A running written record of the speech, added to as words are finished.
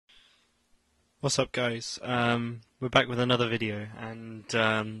What's up, guys? We're back with another video, and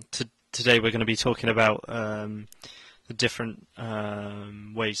today we're going to be talking about the different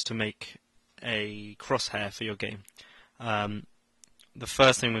ways to make a crosshair for your game. The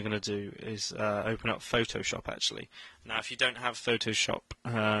first thing we're going to do is open up Photoshop, actually. Now, if you don't have Photoshop,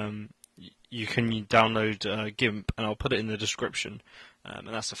 you can download GIMP, and I'll put it in the description. And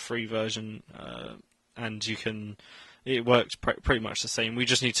that's a free version, and you can... It works pretty much the same. We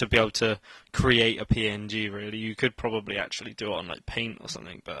just need to be able to create a PNG, really. You could probably actually do it on like Paint or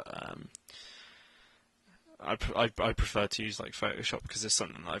something, but I prefer to use like Photoshop because it's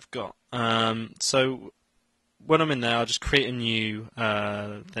something that I've got. So when I'm in there, I'll just create a new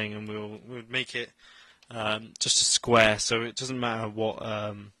thing, and we'll make it just a square, so it doesn't matter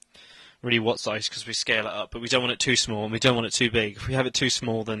what really what size, because we scale it up, but we don't want it too small and we don't want it too big. If we have it too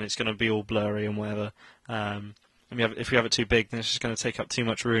small, then it's going to be all blurry and whatever. If we have it too big, then it's just going to take up too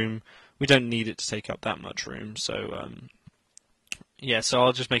much room. We don't need it to take up that much room. So yeah, so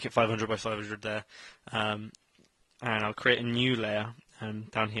I'll just make it 500 by 500 there, and I'll create a new layer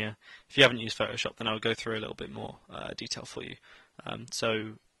down here. If you haven't used Photoshop, then I'll go through a little bit more detail for you.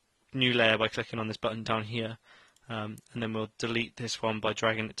 So new layer by clicking on this button down here, and then we'll delete this one by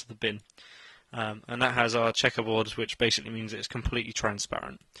dragging it to the bin. And that has our checkerboard, which basically means it's completely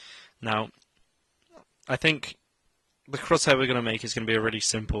transparent. Now, I think the crosshair we're going to make is going to be a really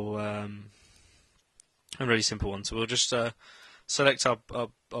simple one. So we'll just select our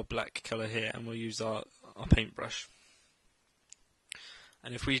black colour here, and we'll use our paintbrush.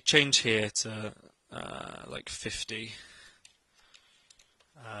 And if we change here to like 50,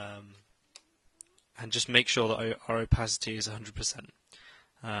 and just make sure that our opacity is 100%.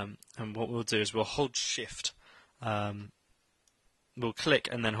 And what we'll do is we'll hold Shift. We'll click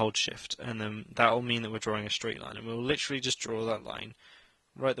and then hold Shift, and then that will mean that we're drawing a straight line, and we'll literally just draw that line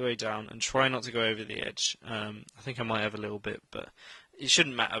right the way down and try not to go over the edge. I think I might have a little bit, but it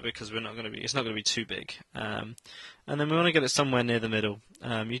shouldn't matter because it's not going to be too big. And then we want to get it somewhere near the middle.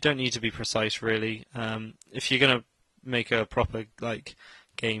 You don't need to be precise, really. If you're going to make a proper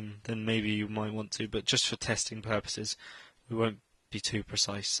game, then maybe you might want to, but just for testing purposes, we won't be too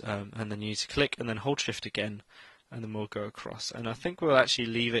precise. And then you need to click and then hold Shift again, and then we'll go across. And I think we'll actually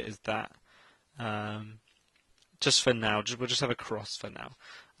leave it as that, just for now. We'll just have a cross for now.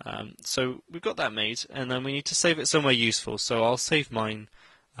 So we've got that made, and then we need to save it somewhere useful. So I'll save mine.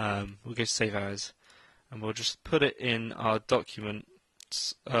 We'll go to Save As, and we'll just put it in our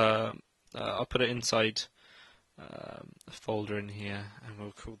documents. I'll put it inside a folder in here, and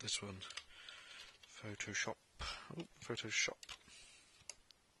we'll call this one Photoshop. Oh, Photoshop.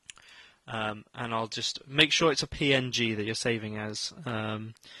 And I'll just make sure it's a PNG that you're saving as,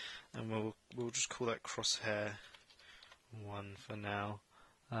 and we'll just call that crosshair 1 for now,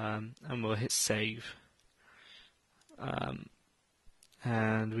 and we'll hit save, and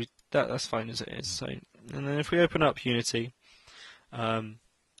that's fine as it is. So, and then if we open up Unity,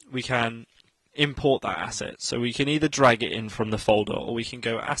 we can import that asset. So we can either drag it in from the folder, or we can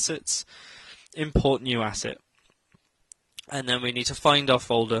go Assets, Import New Asset. And then we need to find our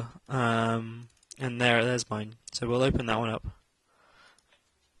folder, and there's mine. So we'll open that one up.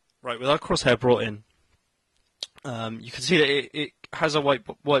 Right, with our crosshair brought in, you can see that it has a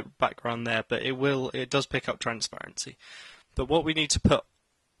white background there, but it does pick up transparency. But what we need to put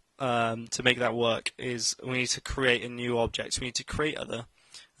to make that work is we need to create a new object. We need to create other,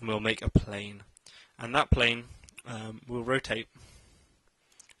 and we'll make a plane. And that plane will rotate,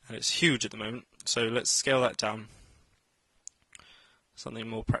 and it's huge at the moment. So let's scale that down. Something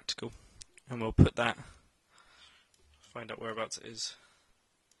more practical, and we'll put that, find out whereabouts it is.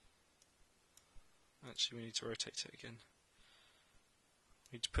 Actually, we need to rotate it again.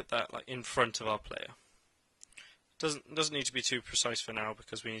 We need to put that in front of our player. Doesn't need to be too precise for now,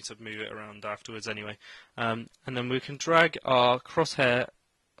 because we need to move it around afterwards anyway. And then we can drag our crosshair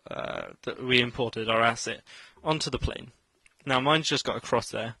that we imported, our asset, onto the plane. Now mine's just got a cross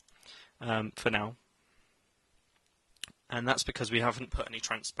there for now. And that's because we haven't put any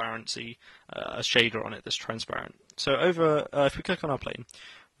transparency, a shader on it that's transparent. So if we click on our plane,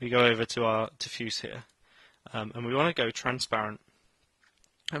 we go over to our diffuse here, and we want to go transparent.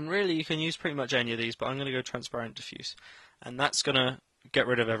 And really, you can use pretty much any of these, but I'm going to go transparent diffuse, and that's going to get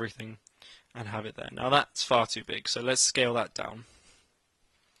rid of everything and have it there. Now that's far too big, so let's scale that down,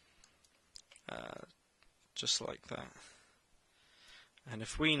 just like that. And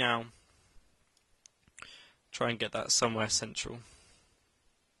if we now try and get that somewhere central,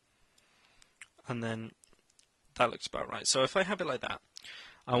 and then that looks about right. So if I have it like that,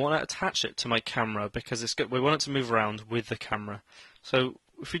 I want to attach it to my camera because we want it to move around with the camera. So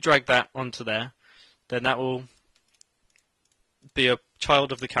if we drag that onto there, then that will be a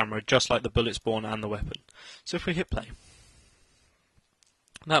child of the camera, just like the bullet spawn and the weapon. So if we hit play,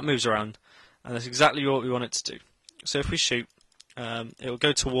 that moves around, and that's exactly what we want it to do. So if we shoot, it will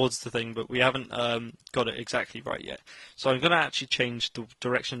go towards the thing, but we haven't got it exactly right yet. So I'm going to actually change the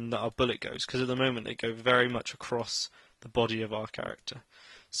direction that our bullet goes, because at the moment they go very much across the body of our character.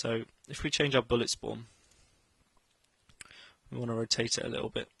 So if we change our bullet spawn, we want to rotate it a little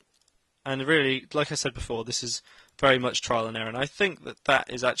bit. And really, like I said before, this is very much trial and error, and I think that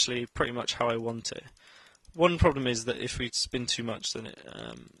that is actually pretty much how I want it. One problem is that if we spin too much, then it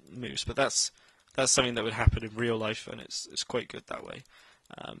moves, but that's something that would happen in real life, and it's quite good that way.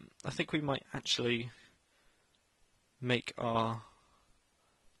 I think we might actually make our...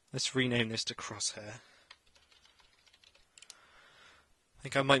 Let's rename this to crosshair. I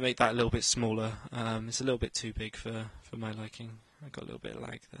think I might make that a little bit smaller. It's a little bit too big for my liking. I got a little bit of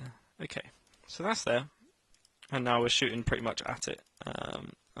lag there. Okay, so that's there, and now we're shooting pretty much at it.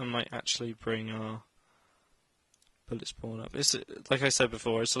 I might actually bring our bullet spawn up. It's, like I said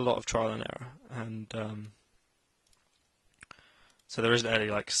before, it's a lot of trial and error, and so there isn't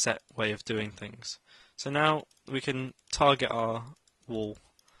any like set way of doing things. So now we can target our wall,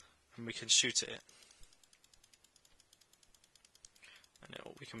 and we can shoot at it, and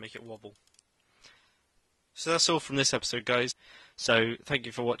we can make it wobble. So that's all from this episode, guys. So thank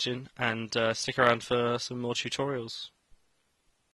you for watching, and stick around for some more tutorials.